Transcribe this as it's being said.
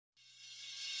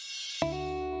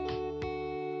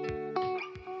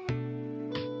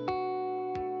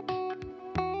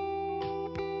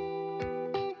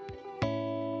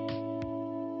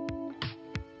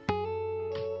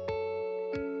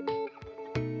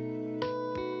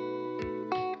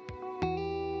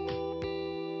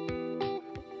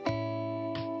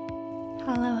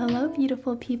Hello,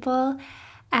 beautiful people,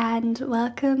 and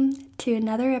welcome to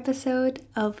another episode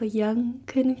of Young,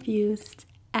 Confused,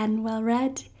 and Well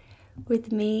Read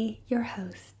with me, your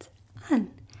host, Anne.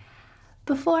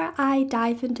 Before I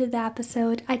dive into the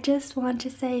episode, I just want to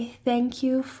say thank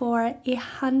you for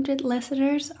 100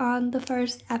 listeners on the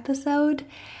first episode.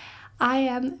 I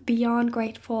am beyond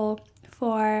grateful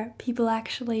for people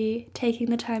actually taking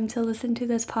the time to listen to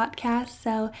this podcast,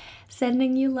 so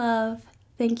sending you love.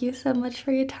 Thank you so much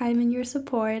for your time and your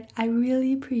support. I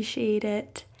really appreciate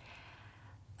it.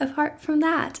 Apart from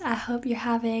that, I hope you're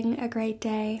having a great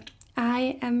day.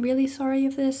 I am really sorry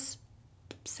if this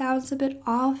sounds a bit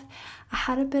off. I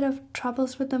had a bit of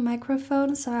troubles with the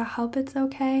microphone, so I hope it's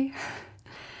okay.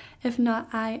 If not,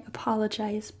 I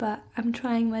apologize, but I'm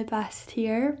trying my best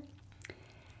here.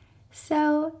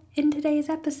 So, in today's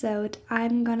episode,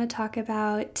 I'm going to talk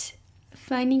about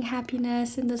finding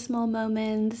happiness in the small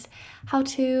moments, how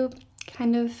to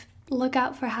kind of look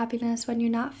out for happiness when you're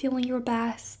not feeling your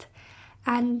best.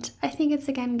 And I think it's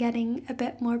again getting a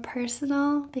bit more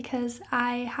personal because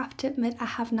I have to admit I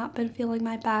have not been feeling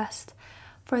my best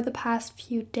for the past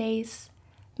few days,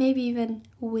 maybe even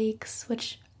weeks,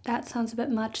 which that sounds a bit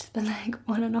much. It's been like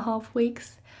 1.5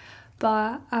 weeks.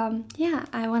 But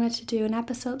I wanted to do an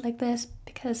episode like this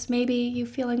because maybe you're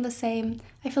feeling the same.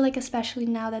 I feel like especially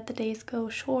now that the days go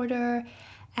shorter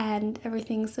and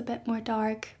everything's a bit more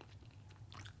dark,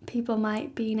 people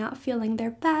might be not feeling their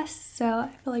best. So I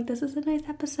feel like this is a nice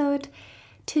episode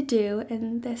to do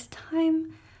in this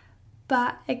time.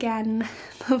 But again,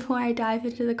 before I dive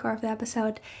into the core of the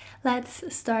episode,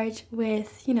 let's start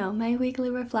with, my weekly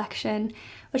reflection,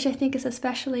 which I think is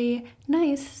especially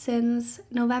nice since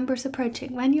November's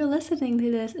approaching. When you're listening to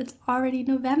this, it's already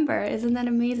November. Isn't that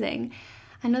amazing?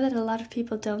 I know that a lot of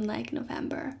people don't like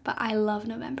November, but I love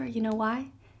November. You know why?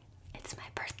 It's my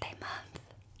birthday month.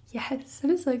 Yes,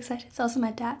 I'm so excited. It's also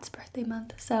my dad's birthday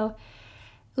month, so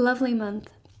lovely month.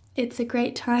 It's a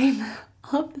great time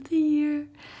of the year.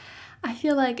 I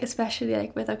feel like, especially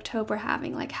like with October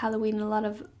having like Halloween and a lot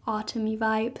of autumny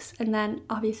vibes, and then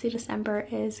obviously December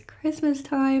is Christmas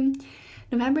time.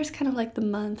 November is kind of like the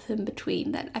month in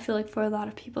between that I feel like for a lot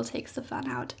of people takes the fun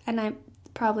out, and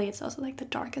it's also like the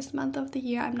darkest month of the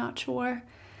year. I'm not sure,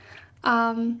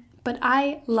 but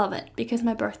I love it because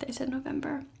my birthday's in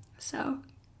November, so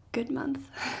good month.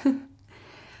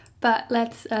 But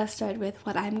let's start with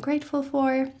what I'm grateful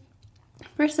for.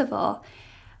 First of all,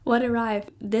 what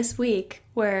arrived this week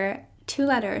were 2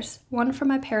 letters, one from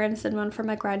my parents and one from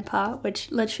my grandpa, which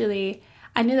literally,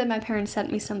 I knew that my parents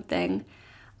sent me something,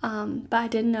 but I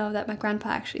didn't know that my grandpa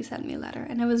actually sent me a letter,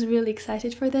 and I was really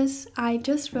excited for this. I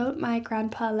just wrote my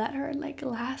grandpa a letter like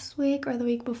last week or the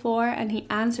week before, and he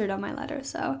answered on my letter,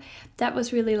 so that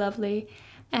was really lovely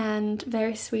and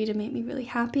very sweet and made me really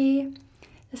happy.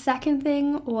 The second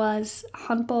thing was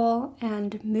handball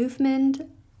and movement.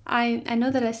 I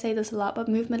know that I say this a lot, but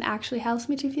movement actually helps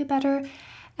me to feel better.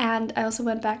 And I also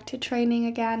went back to training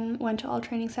again, went to all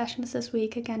training sessions this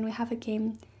week. Again, we have a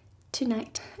game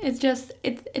tonight. It's just,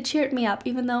 it cheered me up,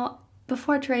 even though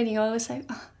before training I was like,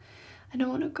 oh, I don't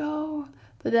want to go.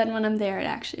 But then when I'm there, it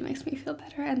actually makes me feel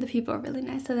better. And the people are really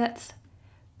nice, so that's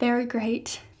very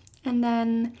great. And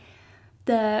then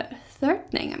the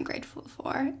third thing I'm grateful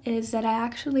for is that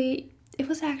it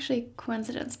was actually a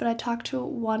coincidence, but I talked to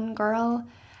one girl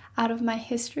out of my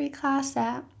history class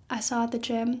that I saw at the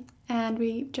gym, and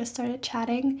we just started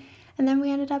chatting, and then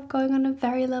we ended up going on a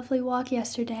very lovely walk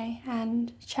yesterday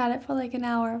and chatted for like an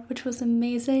hour, which was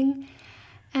amazing.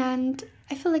 And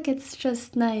I feel like it's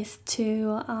just nice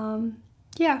to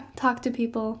talk to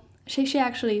people. She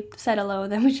actually said hello,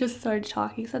 and then we just started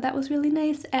talking, so that was really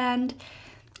nice. And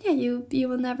yeah, you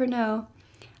will never know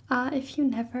if you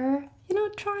never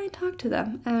try and talk to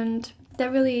them, and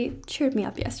that really cheered me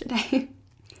up yesterday.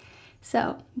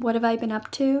 So, what have I been up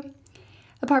to?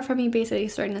 Apart from me basically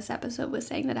starting this episode with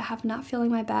saying that I have not feeling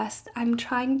my best, I'm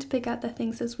trying to pick out the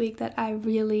things this week that I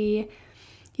really,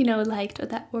 liked or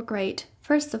that were great.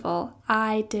 First of all,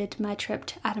 I did my trip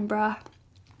to Edinburgh,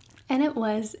 and it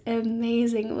was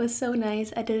amazing. It was so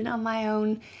nice. I did it on my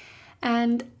own,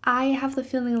 and I have the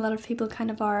feeling a lot of people kind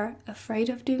of are afraid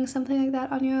of doing something like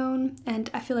that on your own,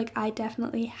 and I feel like I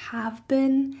definitely have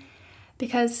been,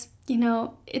 because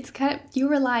it's kind of, you're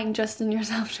relying just on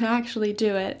yourself to actually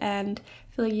do it, and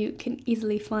I feel like you can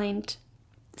easily find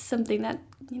something that,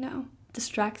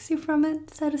 distracts you from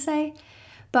it, so to say.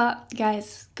 But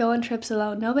guys, go on trips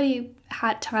alone. Nobody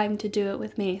had time to do it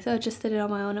with me, so I just did it on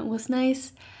my own. It was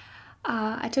nice.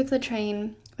 I took the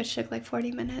train, which took like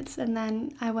 40 minutes, and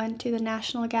then I went to the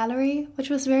National Gallery, which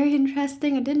was very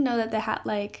interesting. I didn't know that they had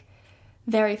like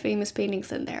very famous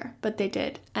paintings in there, but they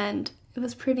did. And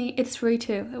it's free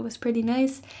too. It was pretty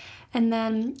nice. And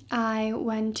then I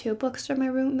went to a bookstore my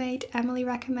roommate Emily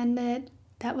recommended.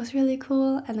 That was really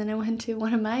cool. And then I went to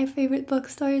one of my favorite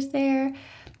bookstores there.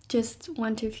 Just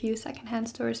went to a few secondhand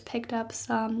stores, picked up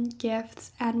some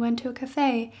gifts, and went to a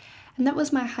cafe. And that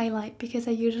was my highlight because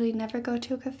I usually never go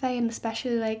to a cafe, and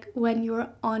especially like when you're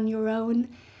on your own.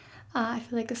 I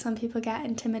feel like some people get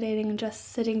intimidating and just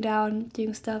sitting down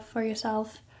doing stuff for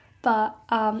yourself. But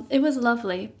it was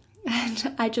lovely.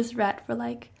 And I just read for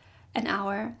like an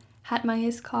hour, had my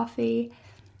iced coffee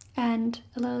and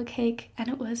a little cake, and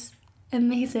it was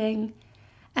amazing.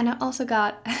 And I also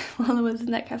got, while I was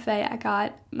in that cafe, I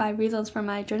got my results for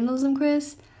my journalism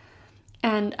quiz.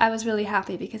 And I was really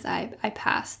happy because I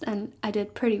passed and I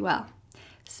did pretty well.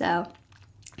 So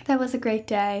that was a great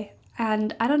day.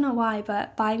 And I don't know why,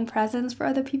 but buying presents for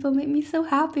other people made me so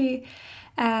happy.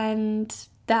 And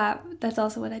that's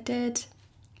also what I did.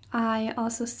 I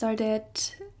also started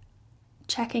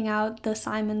checking out the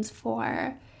Simons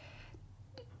for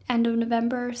end of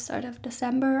November, start of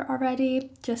December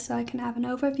already, just so I can have an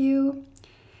overview.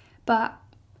 But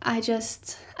I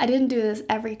didn't do this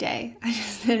every day. I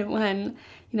just did it when,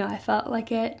 I felt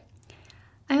like it.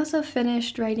 I also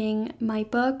finished writing my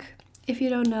book. If you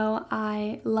don't know,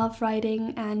 I love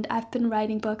writing, and I've been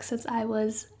writing books since I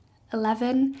was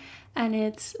 11, and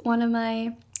it's one of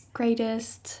my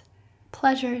greatest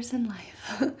pleasures in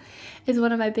life. It's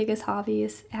one of my biggest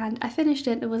hobbies, and I finished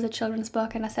it. It was a children's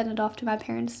book, and I sent it off to my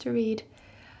parents to read.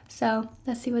 So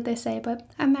let's see what they say, but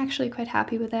I'm actually quite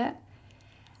happy with it.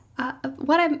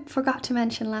 What I forgot to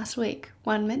mention last week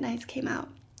when Midnights came out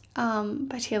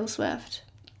by Taylor Swift,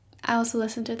 I also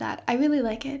listened to that. I really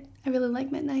like it. I really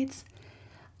like Midnights.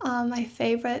 My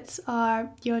favorites are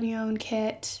You On Your Own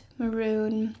Kit,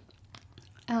 Maroon,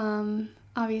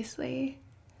 obviously.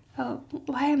 Oh,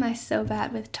 why am I so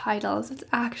bad with titles? It's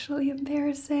actually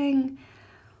embarrassing.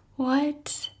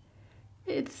 What?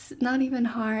 It's not even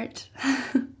hard.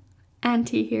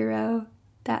 Anti-Hero,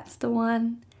 that's the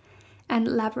one. And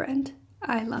Labyrinth.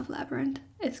 I love Labyrinth.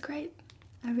 It's great.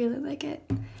 I really like it.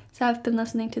 So I've been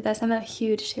listening to this. I'm a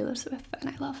huge Taylor Swift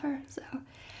fan. I love her. So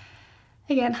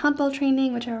again, handball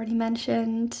training, which I already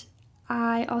mentioned.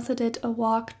 I also did a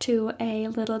walk to a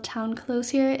little town close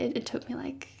here. It took me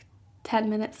like 10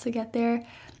 minutes to get there.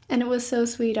 And it was so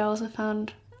sweet. I also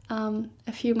found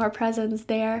a few more presents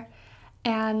there.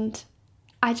 And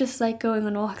I just like going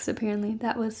on walks, apparently.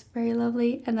 That was very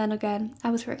lovely. And then again, I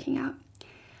was working out.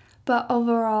 But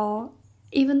overall,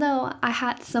 even though I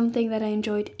had something that I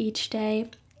enjoyed each day,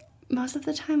 most of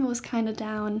the time it was kind of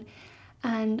down.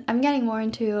 And I'm getting more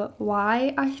into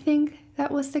why I think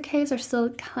that was the case, or still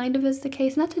kind of is the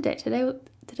case. Not today.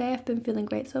 Today I've been feeling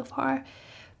great so far.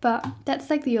 But that's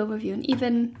like the overview. And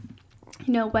even,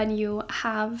 when you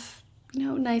have,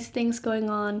 nice things going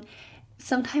on,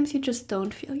 sometimes you just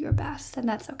don't feel your best, and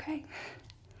that's okay.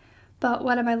 But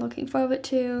what am I looking forward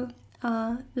to?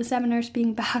 The seminars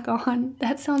being back on.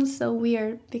 That sounds so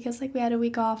weird because we had a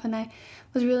week off and I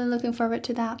was really looking forward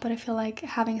to that, but I feel like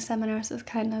having seminars is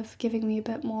kind of giving me a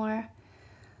bit more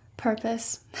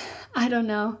purpose. I don't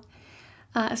know.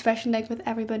 Especially with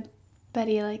everybody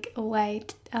away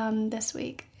this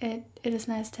week. It is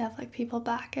nice to have people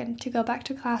back and to go back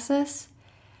to classes.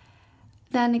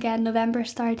 Then again, November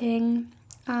starting.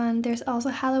 And there's also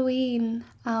Halloween,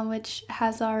 which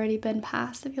has already been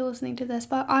passed if you're listening to this.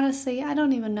 But honestly, I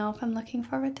don't even know if I'm looking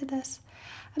forward to this.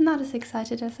 I'm not as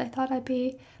excited as I thought I'd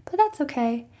be, but that's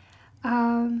okay.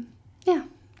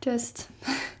 Just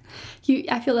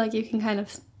I feel like you can kind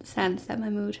of sense that my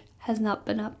mood has not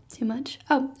been up too much.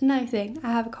 Oh, another thing,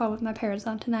 I have a call with my parents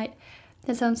on tonight.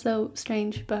 That sounds so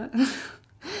strange, but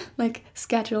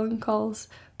scheduling calls.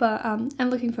 But I'm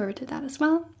looking forward to that as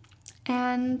well.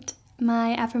 And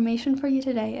my affirmation for you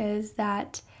today is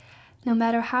that no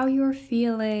matter how you're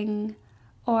feeling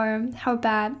or how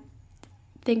bad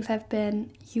things have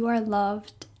been, you are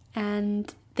loved,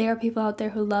 and there are people out there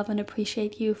who love and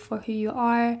appreciate you for who you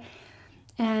are.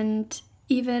 And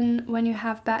even when you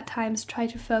have bad times, try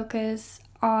to focus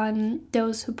on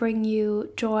those who bring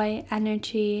you joy,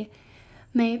 energy,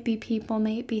 may it be people,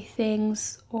 may it be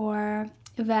things or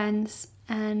events.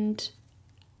 And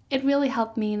it really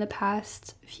helped me in the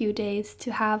past few days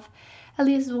to have at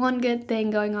least one good thing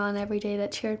going on every day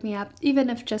that cheered me up, even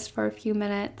if just for a few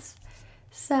minutes.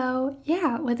 So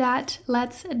yeah, with that,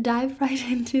 let's dive right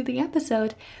into the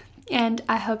episode, and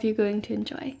I hope you're going to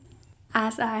enjoy.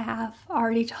 As I have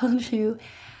already told you,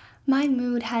 my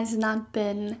mood has not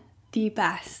been the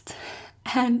best,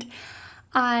 and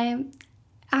I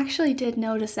actually did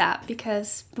notice that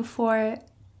because before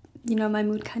my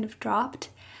mood kind of dropped,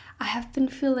 I have been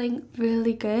feeling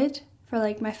really good for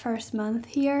like my first month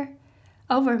here.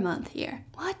 Over a month here.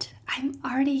 What? I'm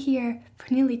already here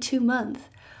for nearly 2 months.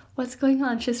 What's going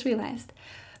on? Just realized.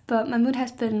 But my mood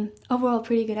has been overall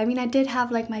pretty good. I mean, I did have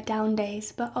like my down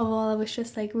days, but overall I was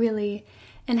just like really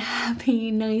in a happy,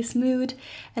 nice mood.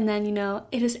 And then,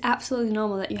 it is absolutely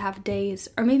normal that you have days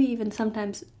or maybe even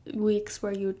sometimes weeks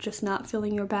where you're just not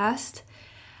feeling your best.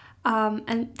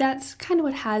 And that's kind of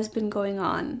what has been going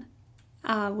on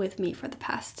with me for the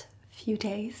past few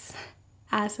days,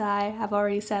 as I have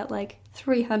already said like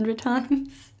 300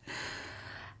 times.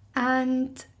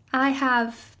 And I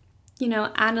have,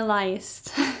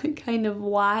 analyzed kind of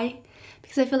why,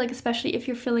 because I feel like especially if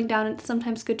you're feeling down, it's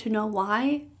sometimes good to know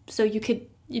why, so you could,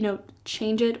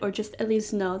 change it or just at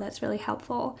least know. That's really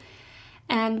helpful.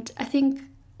 And I think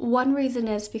one reason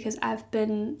is because I've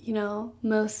been,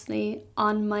 mostly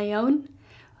on my own,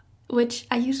 which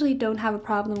I usually don't have a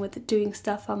problem with doing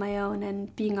stuff on my own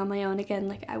and being on my own. Again,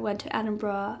 like I went to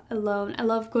Edinburgh alone. I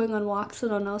love going on walks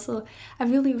alone also. I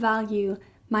really value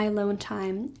my alone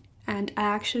time, and I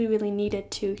actually really need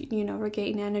it to,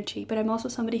 regain energy. But I'm also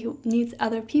somebody who needs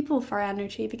other people for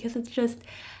energy, because it's just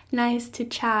nice to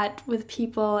chat with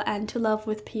people and to love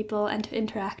with people and to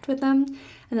interact with them.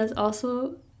 And that's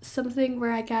also something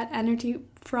where I get energy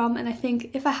from. And I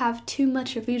think if I have too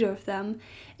much of either of them,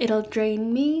 it'll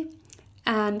drain me.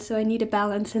 And so I need a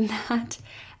balance in that.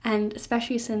 And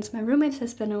especially since my roommates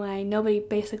has been away, nobody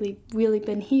basically really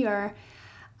been here,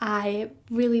 I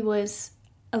really was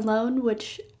alone,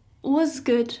 which was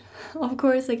good. Of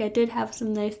course, like I did have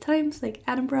some nice times, like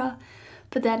Edinburgh,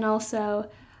 but then also,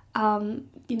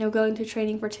 going to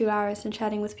training for 2 hours and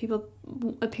chatting with people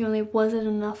apparently wasn't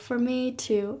enough for me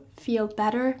to feel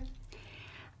better.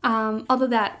 Although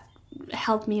that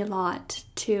helped me a lot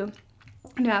to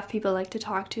have people like to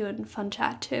talk to and fun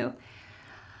chat to.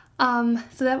 So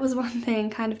that was one thing,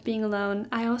 kind of being alone.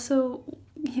 I also,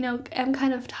 am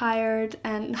kind of tired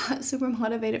and not super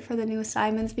motivated for the new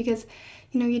assignments because,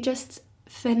 you just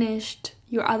finished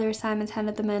your other assignments,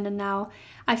 handed them in, and now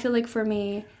I feel like for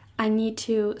me, I need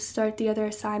to start the other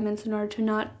assignments in order to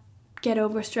not get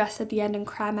overstressed at the end and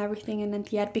cram everything in at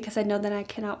the end, because I know that I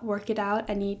cannot work it out.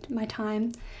 I need my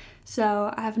time.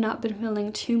 So I have not been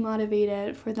feeling too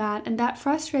motivated for that, and that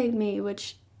frustrated me,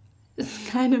 which is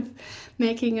kind of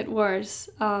making it worse.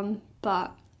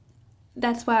 But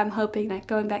that's why I'm hoping that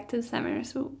going back to the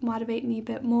seminars will motivate me a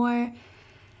bit more.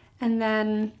 And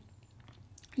then,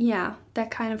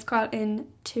 that kind of got in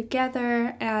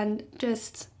together, and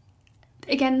just,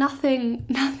 again,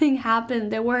 nothing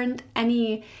happened. There weren't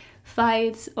any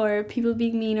fights or people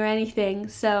being mean or anything.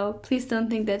 So please don't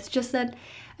think that. It's just that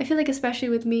I feel like, especially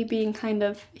with me being kind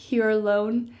of here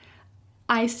alone,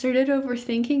 I started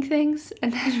overthinking things,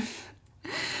 and then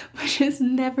which is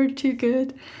never too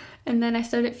good. And then I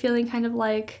started feeling kind of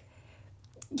like,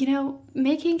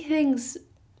 making things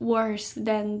worse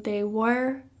than they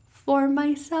were for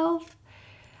myself.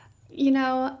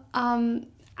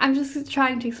 I'm just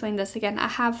trying to explain this again. I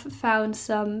have found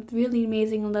some really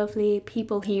amazing, lovely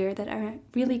people here that are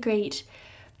really great.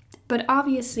 But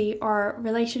obviously our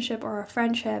relationship or our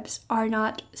friendships are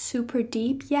not super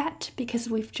deep yet, because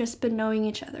we've just been knowing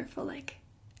each other for like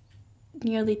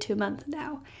nearly 2 months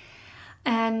now.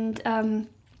 And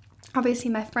obviously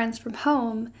my friends from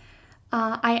home,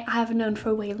 I have known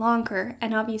for way longer,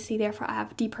 and obviously therefore I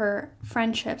have deeper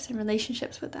friendships and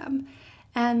relationships with them.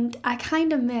 And I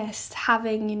kind of missed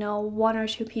having, 1 or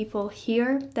 2 people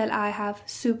here that I have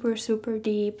super, super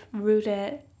deep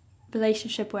rooted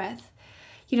relationship with.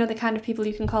 The kind of people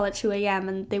you can call at 2 a.m.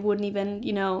 and they wouldn't even,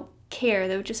 care.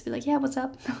 They would just be like, yeah, what's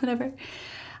up? Whatever.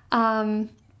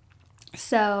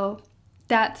 So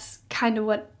that's kind of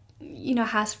what,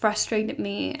 has frustrated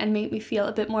me and made me feel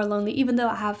a bit more lonely, even though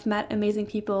I have met amazing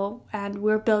people and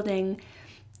we're building,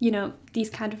 these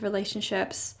kind of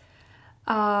relationships.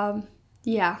 But,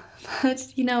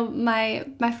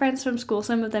 my friends from school,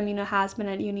 some of them, has been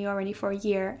at uni already for a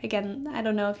year. Again, I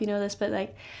don't know if you know this, but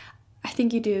like, I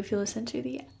think you do if you listen to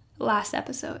the last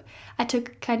episode. I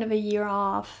took kind of a year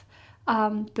off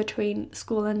between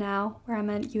school and now, where I'm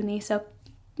at uni. So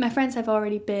my friends have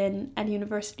already been at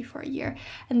university for a year,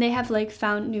 and they have like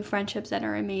found new friendships that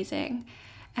are amazing.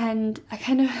 And I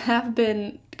kind of have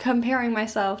been comparing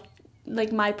myself,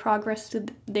 like my progress to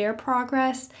their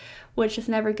progress, which is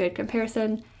never good.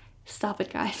 Comparison, stop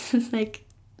it, guys. It's like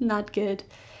not good.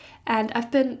 And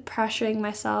I've been pressuring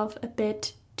myself a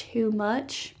bit too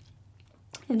much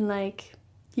in like,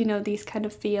 these kind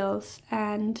of fields,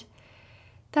 and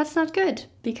that's not good,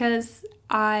 because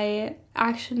I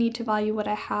actually need to value what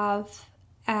I have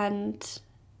and,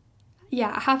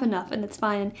 yeah, I have enough and it's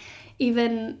fine.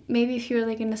 Even maybe if you're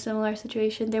like in a similar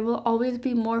situation, there will always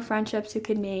be more friendships you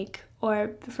can make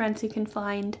or friends you can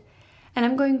find. And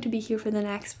I'm going to be here for the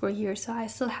next 4 years, so I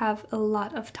still have a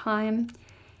lot of time.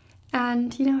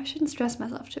 And, I shouldn't stress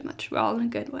myself too much. We're all in a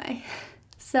good way.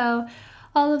 So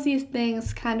all of these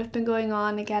things kind of been going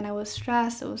on. Again, I was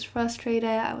stressed, I was frustrated,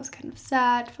 I was kind of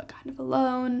sad, felt kind of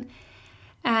alone.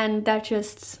 And that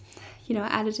just,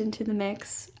 added into the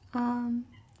mix.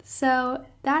 So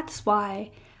that's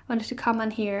why I wanted to come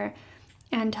on here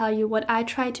and tell you what I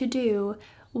try to do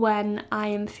when I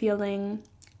am feeling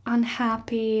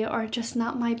unhappy or just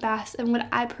not my best, and what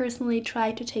I personally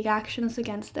try to take actions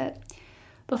against it.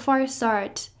 Before I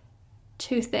start,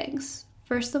 2 things.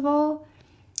 First of all,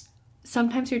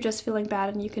 sometimes you're just feeling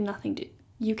bad and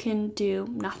you can do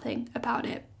nothing about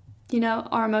it.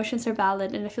 Our emotions are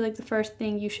valid, and I feel like the first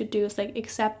thing you should do is like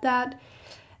accept that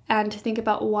and think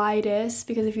about why it is,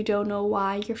 because if you don't know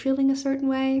why you're feeling a certain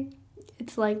way,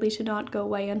 it's likely to not go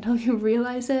away until you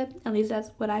realize it. At least that's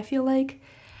what I feel like.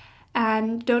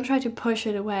 And don't try to push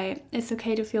it away. It's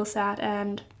okay to feel sad,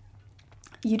 and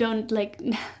you don't like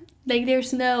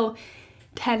there's no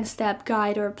 10-step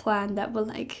guide or plan that will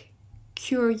like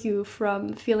cure you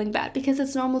from feeling bad, because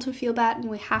it's normal to feel bad and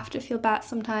we have to feel bad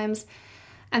sometimes,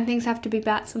 and things have to be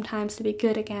bad sometimes to be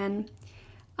good again.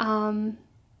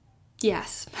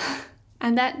 Yes.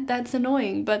 And that's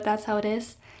annoying, but that's how it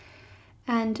is.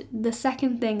 And the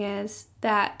second thing is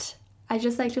that I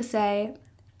just like to say,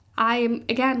 I am,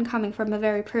 again, coming from a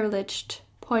very privileged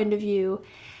point of view.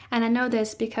 And I know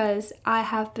this because I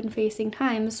have been facing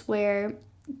times where,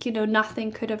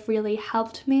 nothing could have really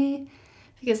helped me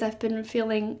because I've been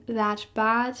feeling that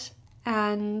bad.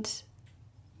 And,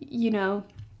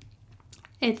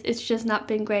 it's just not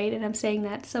been great. And I'm saying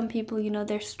that some people,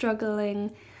 they're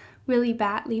struggling really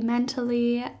badly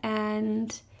mentally.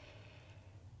 And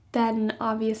then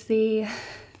obviously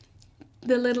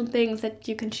the little things that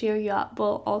you can cheer you up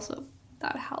will also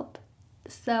not help.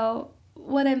 So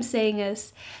what I'm saying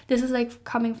is, this is like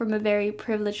coming from a very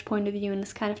privileged point of view, and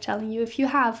it's kind of telling you if you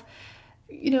have,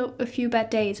 a few bad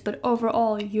days, but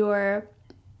overall your,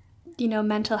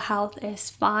 mental health is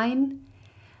fine,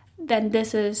 then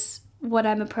this is what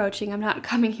I'm approaching. I'm not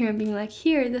coming here and being like,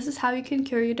 here, this is how you can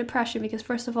cure your depression, because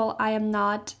first of all, I am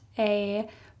not a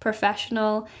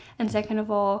professional, and second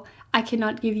of all, I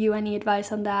cannot give you any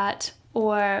advice on that,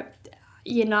 or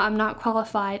I'm not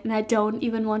qualified, and I don't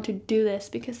even want to do this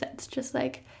because that's just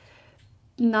like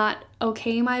not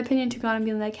okay in my opinion, to go on and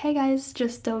be like, hey guys,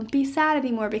 just don't be sad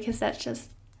anymore, because that's just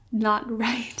not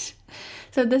right.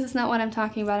 So this is not what I'm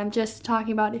talking about. I'm just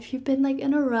talking about if you've been like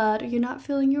in a rut, or you're not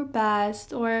feeling your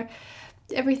best, or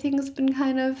everything's been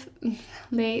kind of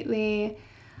lately.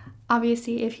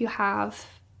 Obviously, if you have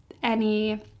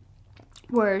any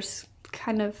worse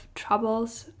kind of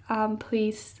troubles,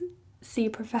 please see a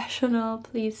professional,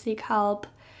 please seek help.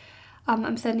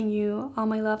 I'm sending you all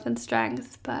my love and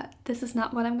strength, but this is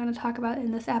not what I'm going to talk about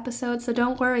in this episode, so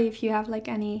don't worry if you have like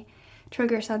any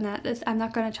triggers on that. I'm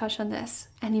not going to touch on this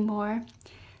anymore.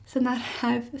 So now that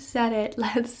I've said it,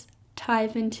 let's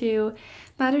dive into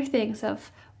other things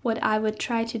of what I would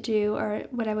try to do, or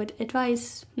what I would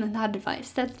advise. No, not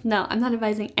advice. No, I'm not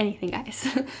advising anything, guys.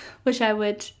 Which I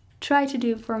would try to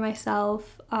do for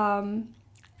myself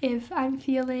if I'm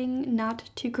feeling not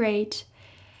too great.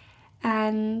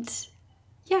 And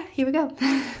yeah, here we go.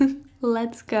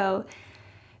 Let's go.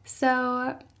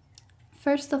 So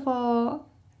first of all,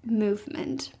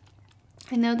 movement.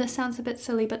 I know this sounds a bit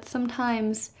silly, but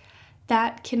sometimes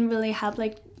that can really help.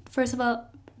 Like, first of all,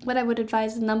 what I would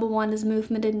advise, number one, is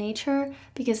movement in nature,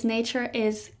 because nature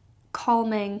is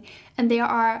calming, and there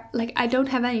are, like, I don't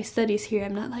have any studies here.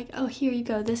 I'm not like, oh, here you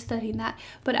go, this study and that,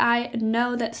 but I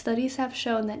know that studies have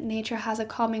shown that nature has a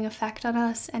calming effect on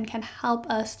us and can help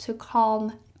us to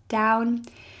calm down.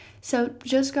 So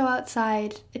just go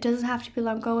outside. It doesn't have to be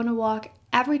long. Go on a walk.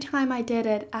 Every time I did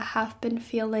it, I have been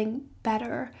feeling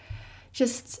better.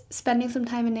 Just spending some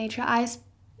time in nature. I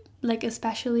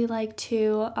especially like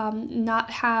to not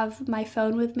have my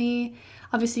phone with me.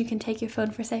 Obviously you can take your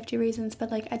phone for safety reasons,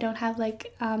 but I don't have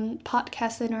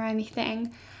podcasts in or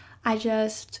anything. I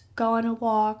just go on a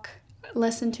walk,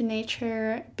 listen to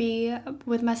nature, be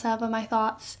with myself and my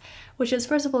thoughts, which is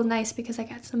first of all nice because I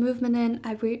get some movement in,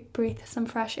 I breathe some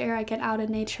fresh air, I get out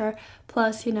in nature,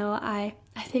 plus I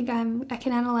think I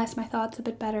can analyze my thoughts a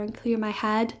bit better and clear my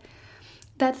head.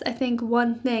 That's, I think,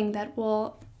 one thing that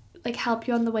will help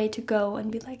you on the way to go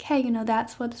and be like, hey,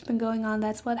 that's what's been going on,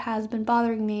 that's what has been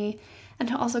bothering me, and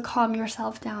to also calm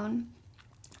yourself down.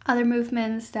 Other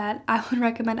movements that I would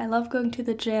recommend, I love going to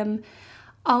the gym.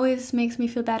 always makes me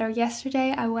feel better.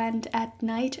 Yesterday I went at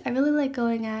night. I really like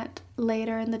going at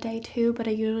later in the day too, but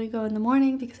I usually go in the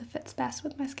morning because it fits best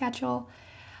with my schedule.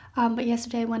 But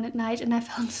yesterday I went at night and I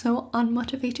felt so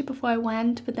unmotivated before I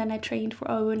went, but then I trained for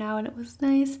over now and it was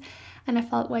nice and I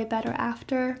felt way better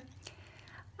after.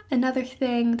 Another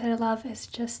thing that I love is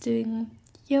just doing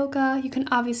yoga. You can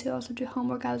obviously also do home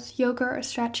workouts, yoga or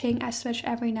stretching. I stretch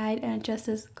every night and it just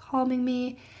is calming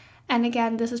me. And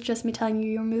again, this is just me telling you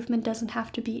your movement doesn't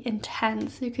have to be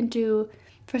intense. You can do,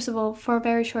 first of all, for a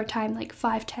very short time, like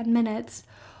 5-10 minutes,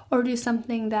 or do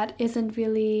something that isn't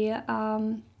really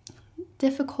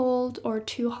difficult or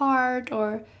too hard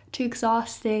or too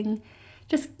exhausting.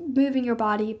 Just moving your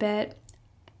body a bit.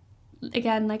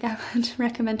 Again, like I would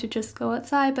recommend to just go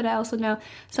outside, but I also know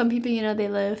some people, they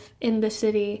live in the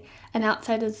city and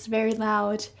outside is very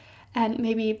loud and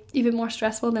maybe even more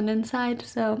stressful than inside.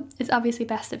 So it's obviously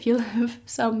best if you live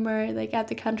somewhere like at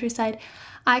the countryside.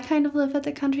 I kind of live at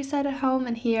the countryside at home,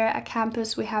 and here at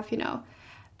campus we have,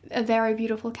 a very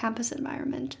beautiful campus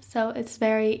environment. So it's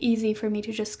very easy for me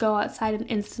to just go outside and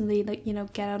instantly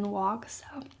get on a walk. So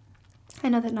I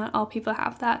know that not all people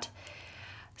have that.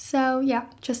 So yeah,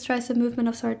 just try some movement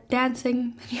of sort,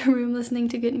 dancing in your room, listening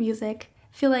to good music.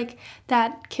 I feel like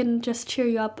that can just cheer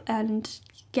you up and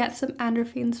get some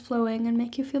endorphins flowing and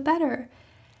make you feel better.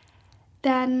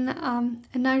 Then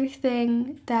another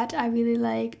thing that I really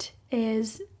liked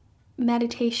is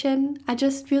meditation. I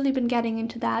just really been getting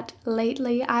into that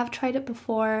lately. I've tried it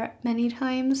before many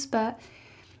times, but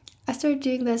I started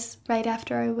doing this right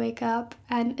after I wake up,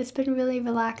 and it's been really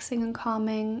relaxing and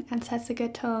calming and sets a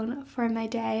good tone for my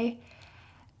day.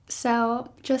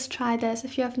 So just try this.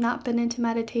 If you have not been into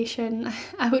meditation,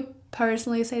 I would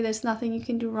personally say there's nothing you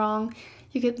can do wrong.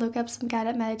 You could look up some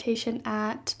guided meditation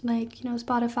at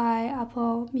Spotify,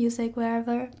 Apple Music,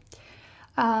 wherever.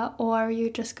 Or you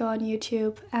just go on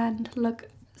YouTube and look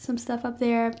some stuff up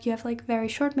there. You have very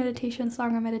short meditations,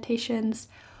 longer meditations.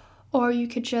 Or you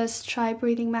could just try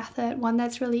breathing method. One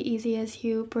that's really easy is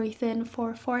you breathe in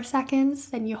for 4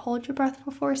 seconds, then you hold your breath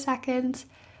for 4 seconds,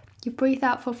 you breathe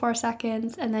out for 4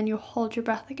 seconds, and then you hold your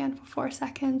breath again for 4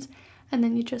 seconds, and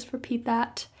then you just repeat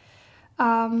that.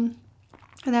 And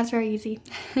that's very easy.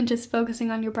 And just focusing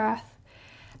on your breath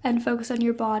and focus on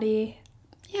your body.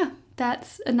 Yeah,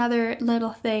 that's another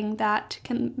little thing that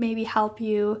can maybe help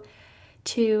you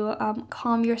to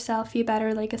calm yourself, feel better,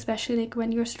 especially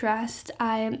when you're stressed.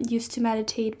 I used to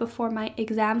meditate before my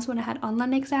exams when I had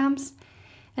online exams,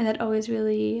 and that always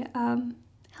really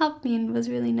helped me and was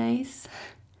really nice.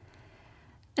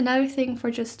 Another thing for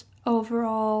just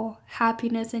overall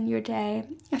happiness in your day,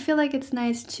 I feel like it's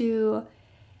nice to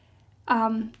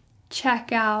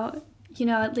check out,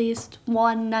 at least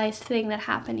one nice thing that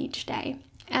happened each day.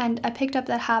 And I picked up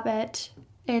that habit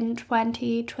in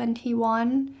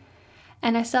 2021.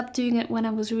 And I stopped doing it when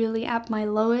I was really at my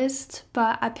lowest,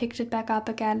 but I picked it back up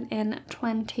again in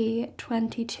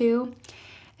 2022.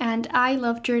 And I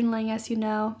love journaling, as you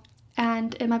know.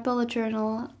 And in my bullet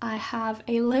journal, I have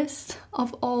a list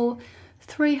of all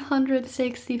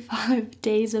 365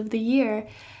 days of the year.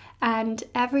 And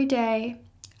every day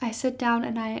I sit down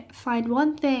and I find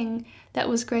one thing that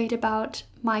was great about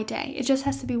my day. It just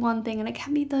has to be one thing, and it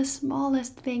can be the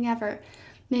smallest thing ever.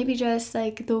 Maybe just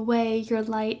the way your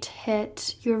light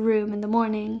hit your room in the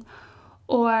morning,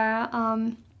 or,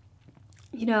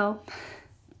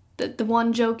 the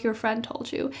one joke your friend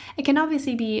told you. It can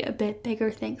obviously be a bit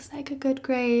bigger things, like a good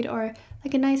grade or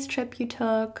a nice trip you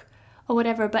took or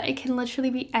whatever, but it can literally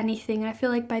be anything. And I feel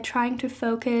like by trying to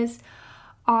focus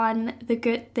on the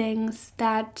good things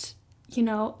that,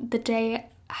 the day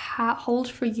holds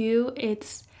for you,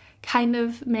 it's kind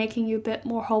of making you a bit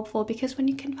more hopeful, because when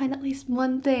you can find at least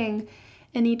one thing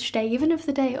in each day, even if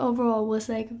the day overall was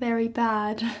very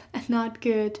bad and not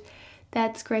good,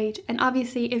 that's great. And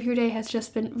obviously if your day has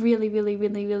just been really, really,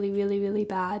 really, really, really, really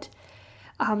bad,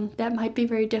 that might be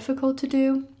very difficult to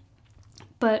do,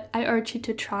 but I urge you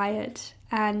to try it.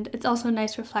 And it's also a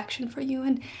nice reflection for you,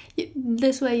 and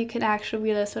this way you can actually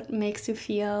realize what makes you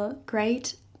feel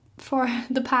great. For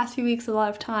the past few weeks, a lot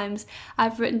of times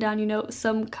I've written down,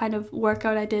 some kind of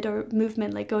workout I did or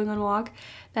movement, like going on a walk,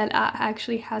 that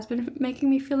actually has been making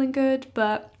me feeling good,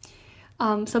 but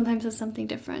sometimes it's something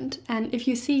different. And if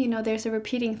you see, there's a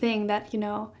repeating thing that,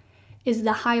 is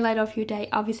the highlight of your day,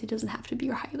 obviously it doesn't have to be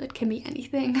your highlight, it can be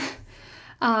anything.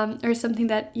 Or something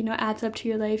that, adds up to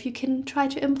your life, you can try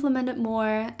to implement it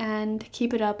more and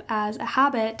keep it up as a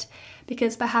habit,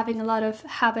 because by having a lot of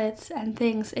habits and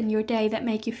things in your day that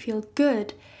make you feel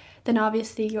good, then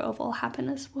obviously your overall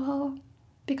happiness will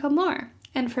become more.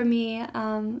 And for me,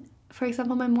 for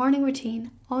example, my morning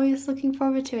routine, always looking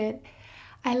forward to it.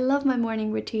 I love my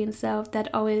morning routine, so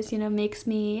that always, makes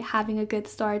me having a good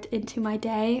start into my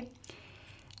day.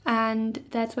 And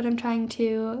that's what I'm trying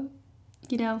to,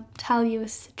 tell you,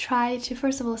 is to try to,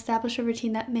 first of all, establish a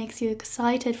routine that makes you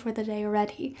excited for the day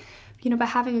already. By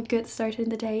having a good start in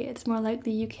the day, it's more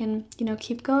likely you can,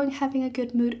 keep going, having a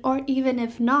good mood, or even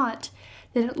if not,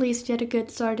 then at least you had a good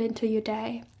start into your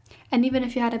day. And even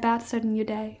if you had a bad start in your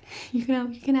day, you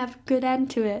can have a good end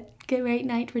to it, great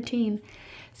night routine.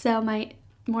 So my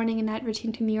morning and night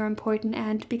routine to me are important,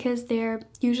 and because they're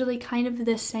usually kind of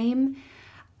the same,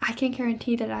 I can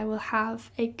guarantee that I will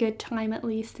have a good time at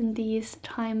least in these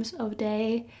times of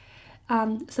day.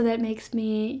 So that makes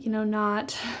me,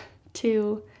 not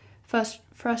too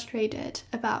frustrated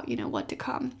about, what to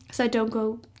come. So I don't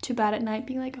go to bed at night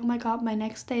being like, oh my god, my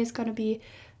next day is going to be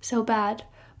so bad.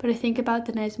 But I think about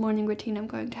the nice morning routine I'm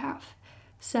going to have.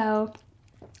 So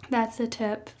that's a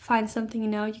tip. Find something,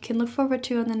 you can look forward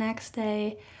to on the next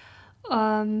day,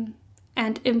 and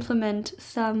implement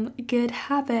some good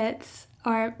habits,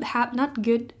 or not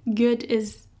good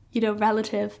is,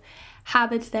 relative,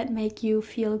 habits that make you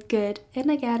feel good.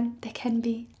 And again, they can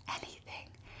be anything.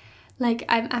 Like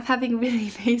I'm having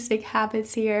really basic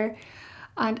habits here,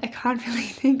 and I can't really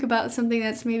think about something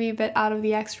that's maybe a bit out of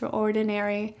the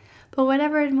extraordinary. But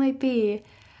whatever it might be,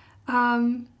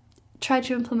 try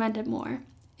to implement it more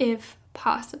if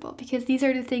possible, because these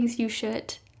are the things you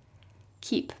should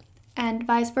keep. And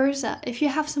vice versa. If you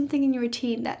have something in your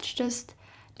routine that's just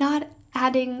not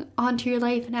adding onto your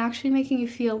life and actually making you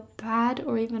feel bad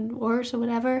or even worse or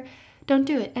whatever, don't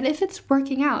do it. And if it's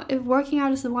working out, if working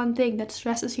out is the one thing that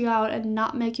stresses you out and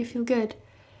not make you feel good,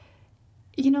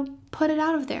 put it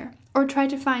out of there, or try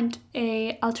to find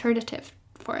a alternative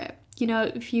for it.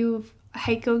 If you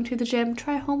hate going to the gym,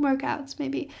 try home workouts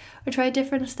maybe, or try a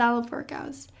different style of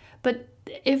workouts. But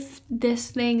if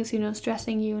this thing is,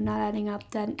 stressing you and not adding up,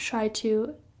 then try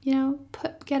to,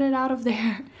 get it out of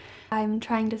there. I'm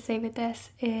trying to say with this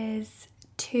is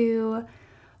to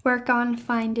work on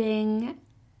finding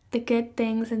the good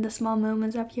things in the small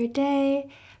moments of your day,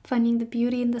 finding the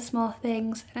beauty in the small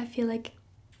things. And I feel like,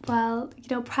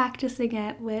 practicing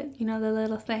it with, the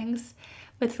little things,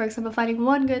 with, for example, finding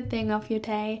one good thing of your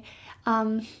day,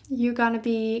 you're going to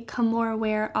become more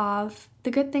aware of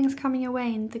the good things coming your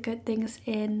way and the good things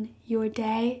in your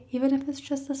day, even if it's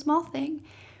just a small thing.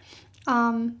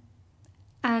 And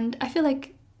I feel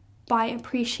like by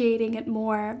appreciating it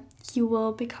more, you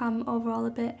will become overall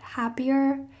a bit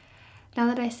happier. Now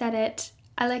that I said it,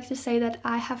 I like to say that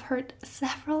I have heard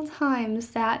several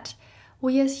times that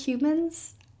we as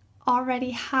humans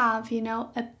already have,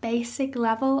 a basic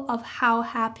level of how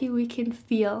happy we can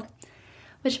feel,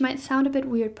 which might sound a bit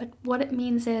weird, but what it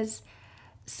means is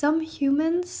some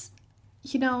humans,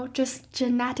 just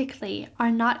genetically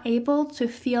are not able to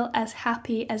feel as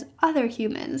happy as other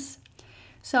humans.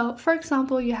 So, for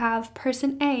example, you have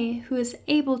person A who is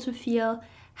able to feel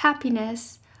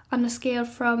happiness on a scale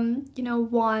from,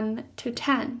 1 to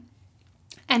 10,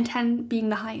 and 10 being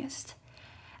the highest.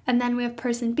 And then we have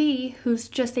person B who's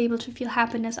just able to feel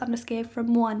happiness on a scale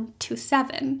from 1 to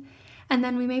 7. And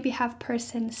then we maybe have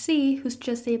person C who's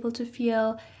just able to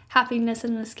feel happiness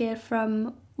on a scale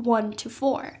from 1 to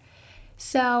 4.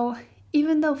 So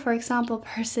even though, for example,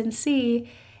 person C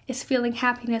is feeling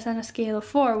happiness on a scale of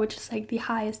 4, which is like the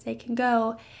highest they can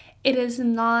go, it is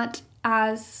not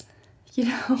as,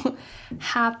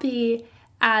 happy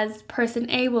as person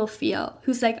A will feel,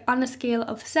 who's like on a scale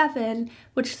of 7,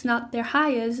 which is not their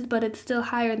highest, but it's still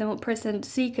higher than what person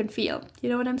C can feel. You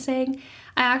know what I'm saying?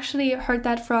 I actually heard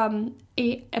that from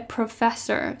a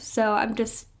professor, so I'm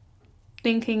just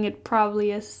thinking it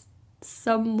probably is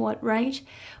somewhat right,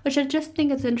 which I just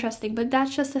think is interesting. But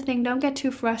that's just the thing. Don't get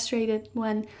too frustrated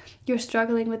when you're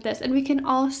struggling with this. And we can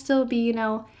all still be,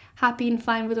 happy and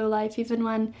fine with our life, even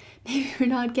when maybe we're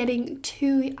not getting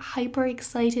too hyper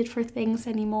excited for things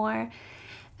anymore.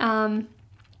 But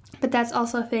that's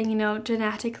also a thing,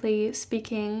 genetically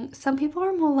speaking, some people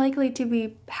are more likely to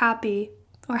be happy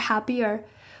or happier,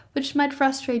 which might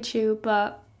frustrate you,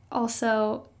 but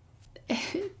also,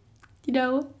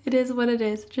 it is what it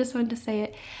is. Just want to say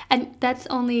it. And that's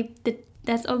only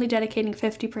dedicating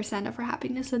 50% of our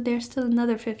happiness. So there's still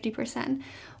another 50%,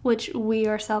 which we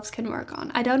ourselves can work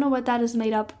on. I don't know what that is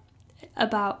made up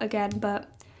about again, but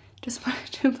just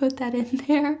wanted to put that in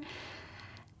there.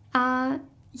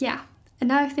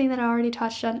 Another thing that I already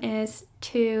touched on is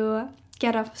to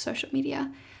get off of social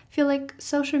media. I feel like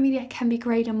social media can be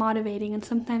great and motivating, and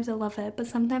sometimes I love it, but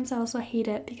sometimes I also hate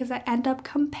it because I end up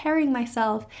comparing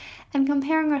myself, and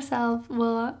comparing ourselves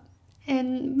will,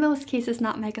 in most cases,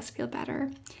 not make us feel better.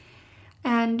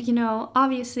 And,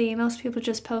 obviously most people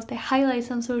just post their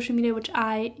highlights on social media, which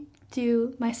I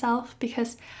do myself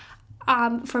because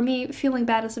for me, feeling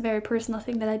bad is a very personal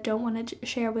thing that I don't want to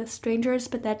share with strangers,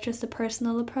 but that's just a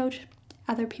personal approach.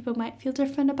 Other people might feel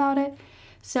different about it.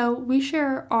 So we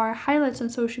share our highlights on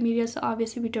social media, so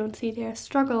obviously we don't see their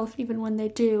struggles even when they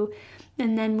do.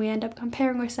 And then we end up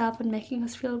comparing ourselves and making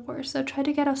us feel worse. So try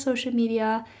to get off social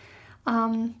media.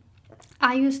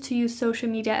 I used to use social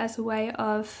media as a way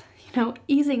of,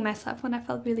 easing myself when I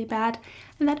felt really bad.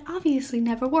 And that obviously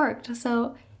never worked.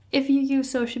 So if you use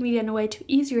social media in a way to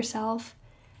ease yourself,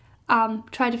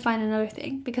 try to find another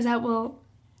thing, because that will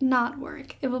not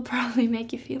work. It will probably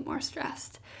make you feel more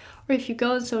stressed. Or if you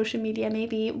go on social media,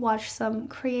 maybe watch some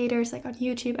creators like on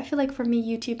YouTube. I feel like for me,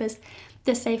 YouTube is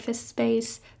the safest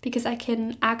space because I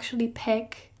can actually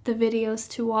pick the videos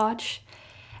to watch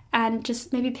and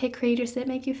just maybe pick creators that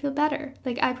make you feel better.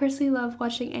 Like I personally love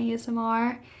watching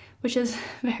ASMR, which is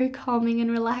very calming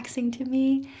and relaxing to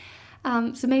me.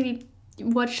 So maybe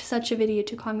watch such a video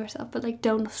to calm yourself, but like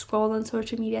don't scroll on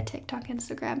social media, TikTok,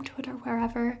 Instagram, Twitter,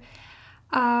 wherever.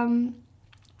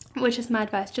 Which is my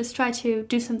advice. Just try to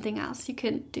do something else. You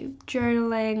can do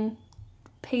journaling,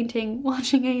 painting,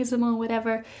 watching ASMR,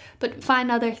 whatever, but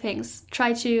find other things.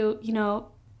 Try to,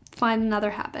 find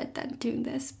another habit than doing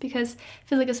this, because I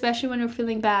feel like especially when we're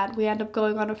feeling bad, we end up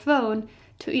going on our phone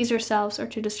to ease ourselves or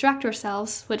to distract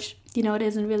ourselves, which, it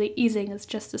isn't really easing, it's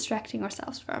just distracting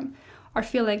ourselves from our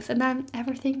feelings, and then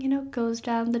everything, goes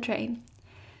down the drain.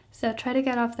 So try to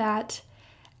get off that.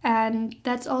 And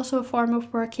that's also a form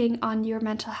of working on your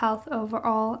mental health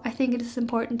overall. I think it is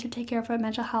important to take care of our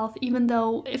mental health, even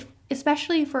though,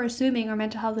 especially if we're assuming our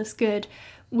mental health is good,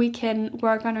 we can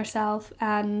work on ourselves.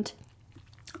 And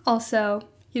also,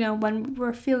 when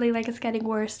we're feeling like it's getting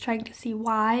worse, trying to see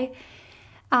why.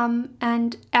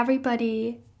 And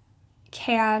everybody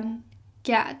can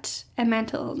get a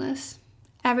mental illness.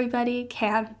 Everybody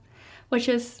can. Which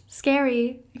is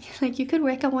scary. Like you could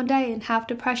wake up one day and have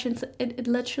depression. It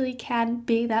literally can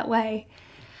be that way.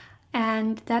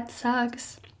 And that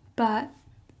sucks. But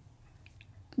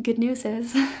good news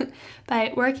is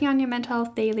by working on your mental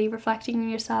health daily, reflecting on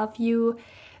yourself, you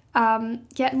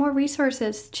get more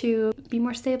resources to be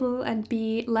more stable and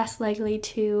be less likely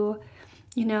to,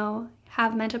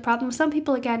 have mental problems. Some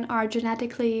people, again, are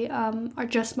genetically, are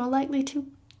just more likely to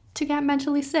get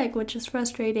mentally sick, which is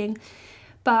frustrating.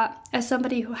 But as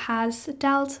somebody who has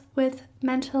dealt with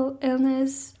mental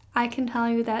illness, I can tell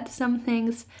you that some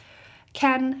things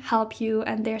can help you,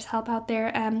 and there's help out there.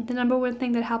 And the number one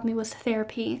thing that helped me was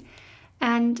therapy.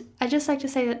 And I just like to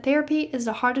say that therapy is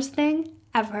the hardest thing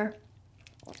ever.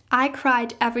 I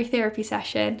cried every therapy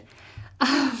session.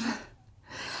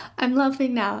 I'm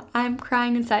laughing now. I'm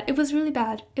crying inside. It was really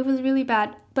bad.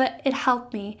 But it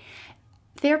helped me.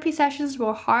 Therapy sessions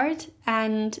were hard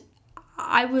and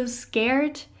I was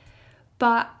scared,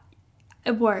 but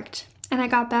it worked and I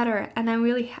got better, and I'm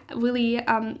really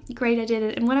great I did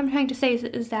it. And what I'm trying to say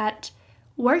is that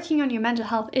working on your mental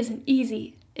health isn't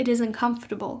easy. It is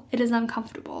uncomfortable.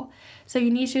 So you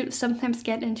need to sometimes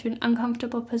get into an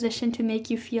uncomfortable position to make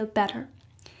you feel better.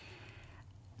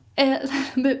 A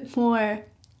little bit more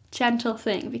gentle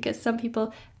thing, because some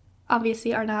people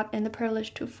obviously are not in the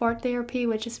privilege to afford therapy,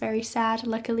 which is very sad.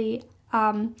 Luckily,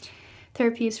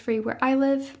 therapy is free where I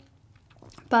live,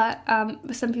 but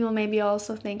some people may be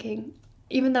also thinking,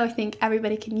 even though I think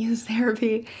everybody can use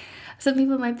therapy, some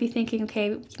people might be thinking,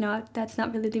 okay, that's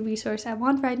not really the resource I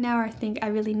want right now, or I think I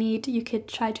really need. You could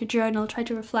try to journal, try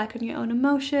to reflect on your own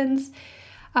emotions,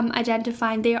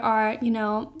 identifying there are,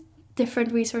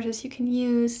 different resources you can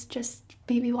use, just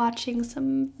maybe watching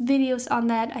some videos on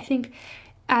that. I think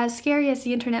as scary as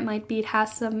the internet might be, it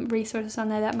has some resources on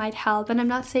there that might help. And I'm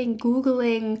not saying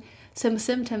Googling some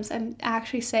symptoms, I'm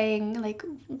actually saying like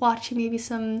watching maybe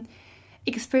some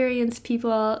experienced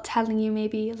people telling you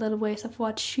maybe little ways of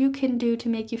what you can do to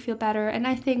make you feel better. And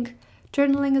I think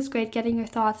journaling is great, getting your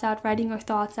thoughts out, writing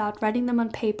them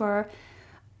on paper,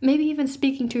 maybe even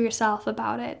speaking to yourself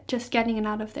about it, just getting it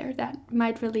out of there, that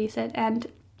might release it. And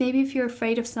maybe if you're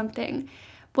afraid of something,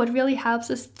 what really helps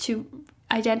is to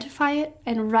identify it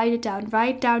and write it down.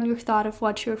 Write down your thought of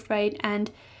what you're afraid,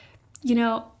 and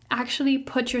actually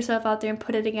put yourself out there and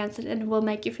put it against it, and it will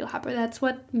make you feel happier. That's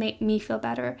what made me feel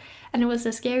better. And it was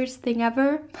the scariest thing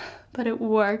ever, but it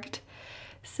worked.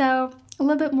 So a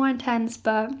little bit more intense,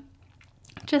 but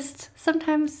just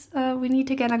sometimes we need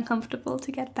to get uncomfortable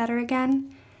to get better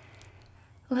again.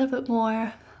 A little bit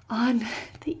more on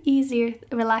the easier,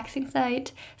 relaxing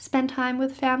side. Spend time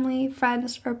with family,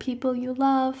 friends, or people you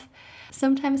love.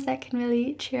 Sometimes that can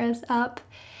really cheer us up.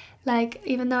 Like,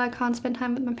 even though I can't spend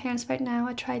time with my parents right now,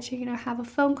 I try to, have a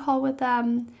phone call with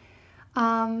them.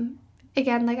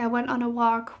 Again, like I went on a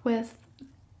walk with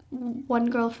one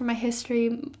girl from my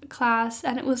history class,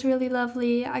 and it was really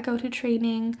lovely. I go to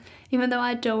training, even though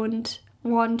I don't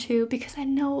want to, because I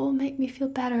know it will make me feel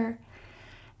better.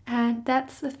 And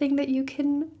that's the thing that you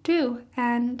can do,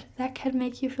 and that can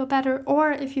make you feel better.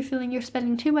 Or if you're feeling you're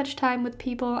spending too much time with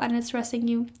people and it's stressing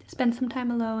you, spend some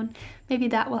time alone. Maybe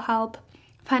that will help,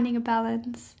 finding a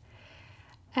balance.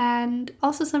 And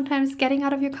also sometimes getting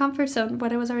out of your comfort zone,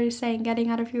 what I was already saying, getting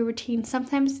out of your routine.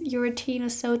 Sometimes your routine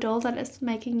is so dull that it's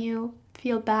making you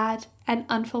feel bad and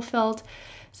unfulfilled.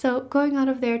 So going out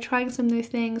of there, trying some new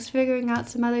things, figuring out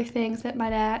some other things that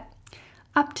might add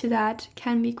up to that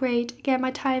can be great. Again,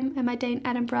 my time and my day in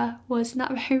Edinburgh was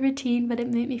not very routine, but it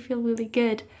made me feel really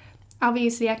good.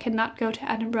 Obviously, I cannot go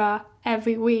to Edinburgh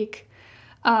every week.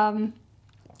 But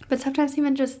sometimes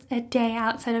even just a day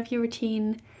outside of your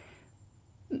routine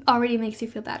already makes you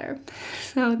feel better.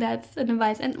 So that's an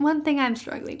advice. And one thing I'm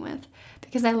struggling with,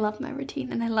 because I love my routine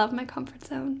and I love my comfort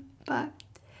zone. But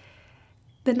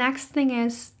the next thing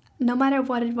is, no matter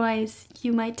what advice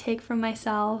you might take from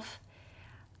myself,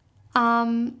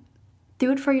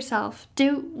 do it for yourself.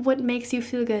 Do what makes you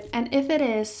feel good. And if it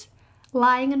is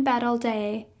lying in bed all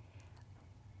day,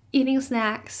 eating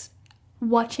snacks,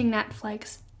 watching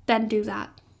Netflix, then do that.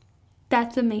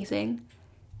 That's amazing.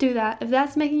 Do that. If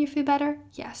that's making you feel better,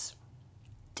 yes,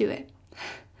 do it.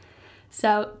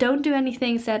 So don't do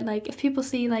anything said like, if people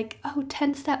see like,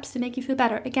 10 steps to make you feel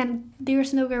better. Again,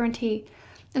 there's no guarantee.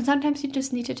 And sometimes you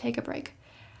just need to take a break.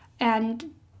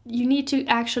 And you need to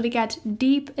actually get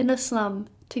deep in a slum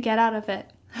to get out of it,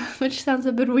 which sounds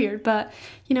a bit weird, but,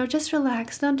 just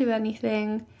relax, don't do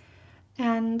anything,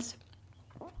 and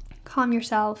calm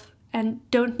yourself, and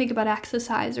don't think about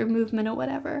exercise or movement or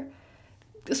whatever.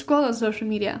 Scroll on social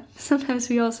media. Sometimes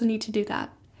we also need to do that.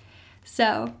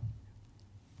 So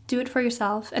do it for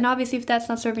yourself. And obviously, if that's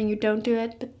not serving you, don't do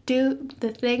it, but do the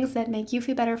things that make you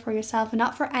feel better for yourself and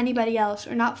not for anybody else,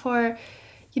 or not for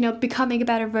becoming a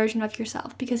better version of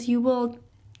yourself, because you will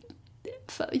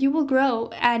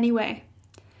grow anyway,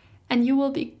 and you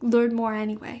will learn more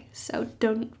anyway. So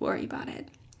don't worry about it.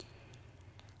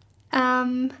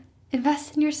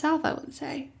 Invest in yourself, I would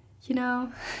say.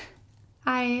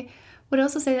 I would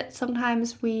also say that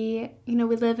sometimes we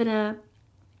live in a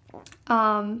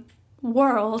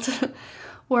world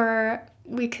where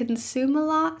we consume a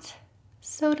lot,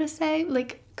 so to say.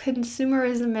 Like,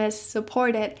 consumerism is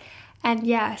supported. And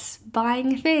yes,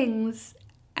 buying things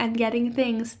and getting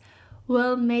things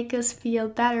will make us feel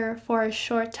better for a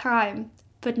short time,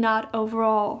 but not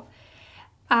overall.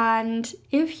 And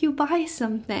if you buy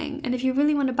something, and if you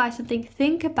really want to buy something,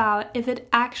 think about if it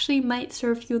actually might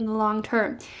serve you in the long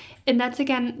term. And that's,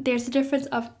 again, there's a difference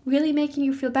of really making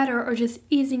you feel better or just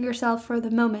easing yourself for the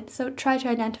moment. So try to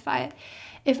identify it.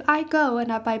 If I go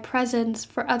and I buy presents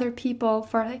for other people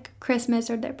for like Christmas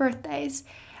or their birthdays,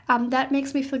 that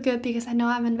makes me feel good because I know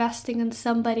I'm investing in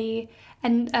somebody,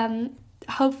 and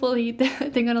hopefully they're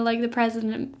going to like the present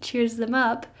and it cheers them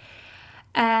up.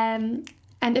 And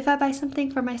if I buy something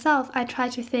for myself, I try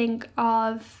to think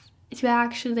of, do I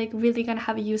actually like really going to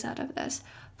have a use out of this?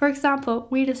 For example,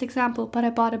 weirdest example, but I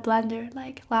bought a blender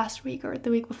like last week or the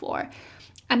week before.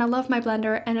 And I love my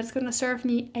blender and it's going to serve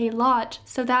me a lot.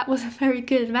 So that was a very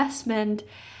good investment.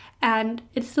 And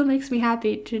it still makes me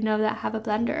happy to know that I have a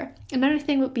blender. Another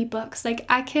thing would be books. Like,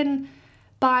 I can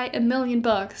buy 1,000,000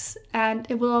 books and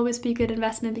it will always be a good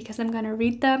investment because I'm going to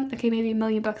read them. Okay, maybe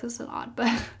 1,000,000 books is a lot,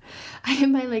 but I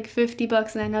can buy like 50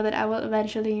 books and I know that I will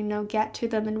eventually, get to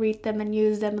them and read them and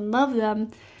use them and love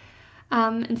them.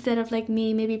 Instead of like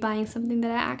me maybe buying something that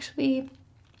I actually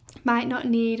might not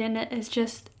need and it is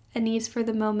just a need for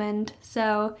the moment.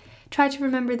 So try to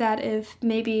remember that if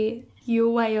maybe your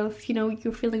way of,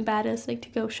 you're feeling bad is like to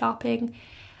go shopping.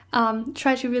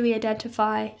 Try to really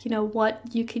identify, what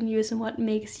you can use and what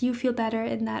makes you feel better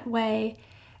in that way.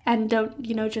 And don't,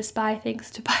 just buy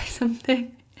things to buy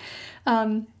something.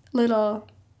 Little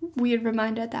weird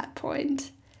reminder at that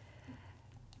point.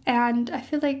 And I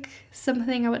feel like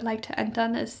something I would like to end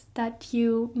on is that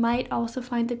you might also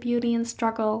find the beauty in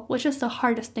struggle, which is the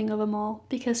hardest thing of them all,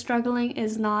 because struggling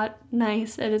is not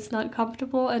nice and it's not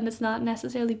comfortable and it's not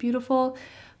necessarily beautiful.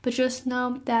 But just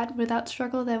know that without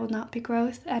struggle, there will not be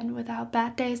growth, and without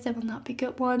bad days, there will not be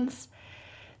good ones.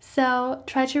 So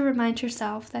try to remind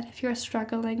yourself that if you're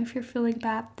struggling, if you're feeling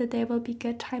bad, that there will be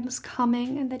good times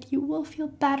coming and that you will feel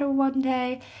better one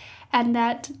day, and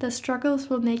that the struggles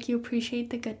will make you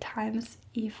appreciate the good times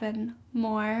even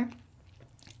more.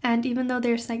 And even though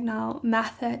there's like no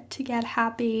method to get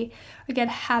happy or get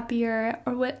happier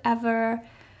or whatever,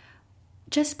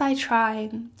 just by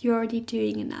trying, you're already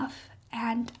doing enough.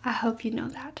 And I hope you know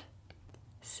that.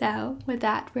 So with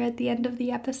that, we're at the end of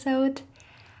the episode.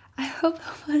 I hope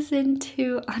I wasn't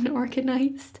too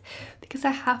unorganized, because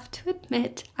I have to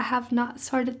admit I have not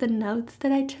sorted the notes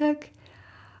that I took.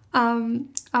 On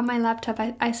my laptop,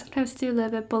 I sometimes do a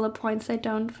little bit bullet points. I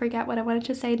don't forget what I wanted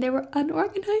to say. They were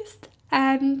unorganized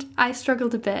and I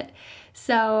struggled a bit.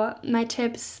 So my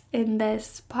tips in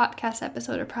this podcast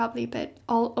episode are probably a bit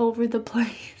all over the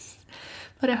place.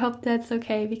 But I hope that's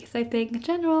okay, because I think in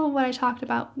general what I talked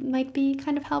about might be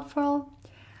kind of helpful.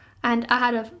 And I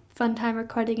had a fun time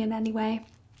recording it anyway.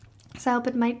 So I hope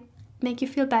it might make you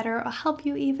feel better or help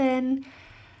you even.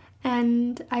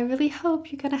 And I really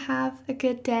hope you're gonna have a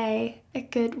good day, a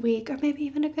good week, or maybe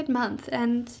even a good month.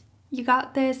 And you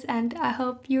got this, and I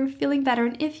hope you're feeling better.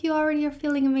 And if you already are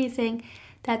feeling amazing,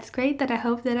 that's great. That I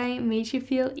hope that I made you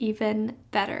feel even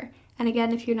better. And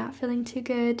again, if you're not feeling too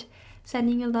good,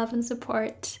 sending you love and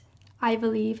support. I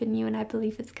believe in you, and I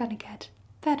believe it's gonna get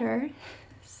better.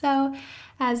 So,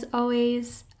 as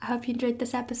always, I hope you enjoyed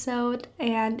this episode.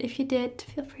 And if you did,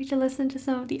 feel free to listen to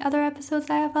some of the other episodes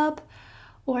I have up.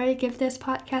 Or give this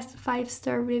podcast a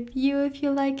 5-star review if you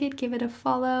like it. Give it a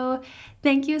follow.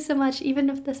 Thank you so much.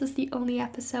 Even if this is the only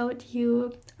episode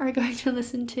you are going to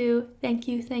listen to, thank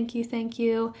you, thank you, thank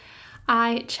you.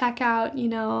 I check out,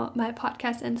 my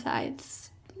podcast insights,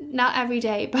 not every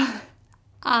day, but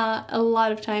a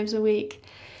lot of times a week.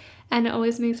 And it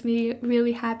always makes me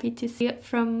really happy to see it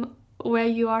from where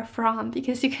you are from,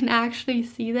 because you can actually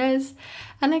see this.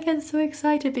 And I get so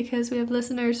excited because we have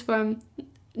listeners from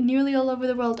nearly all over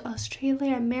the world: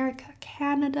 Australia, America,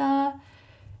 Canada,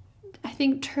 I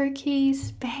think Turkey,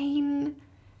 Spain,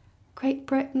 Great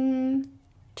Britain,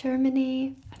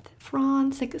 Germany,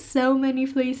 France, like so many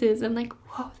places. I'm like,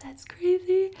 whoa, that's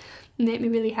crazy. It made me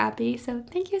really happy. So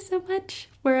thank you so much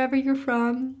wherever you're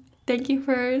from. Thank you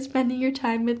for spending your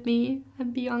time with me.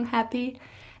 I'm beyond happy.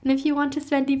 And if you want to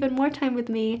spend even more time with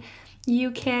me,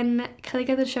 you can click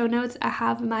at the show notes. I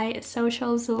have my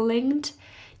socials linked.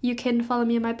 You can follow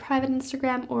me on my private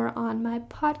Instagram or on my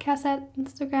podcast at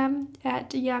Instagram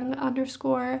at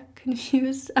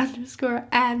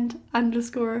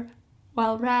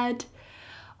young_confused_and_well-read,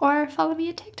 or follow me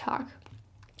at TikTok.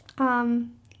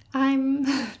 I'm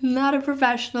not a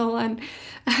professional, and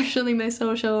actually my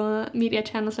social media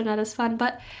channels are not as fun,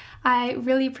 but I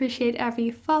really appreciate every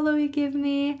follow you give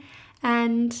me,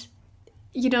 and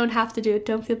you don't have to do it.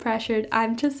 Don't feel pressured.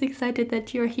 I'm just excited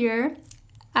that you're here.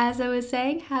 As I was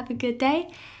saying, have a good day,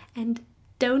 and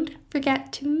don't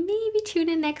forget to maybe tune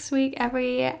in next week.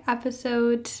 Every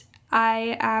episode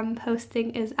I am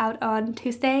posting is out on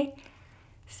Tuesday.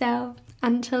 So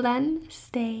until then,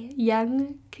 stay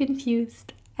young,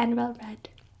 confused, and well read.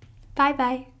 Bye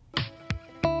bye.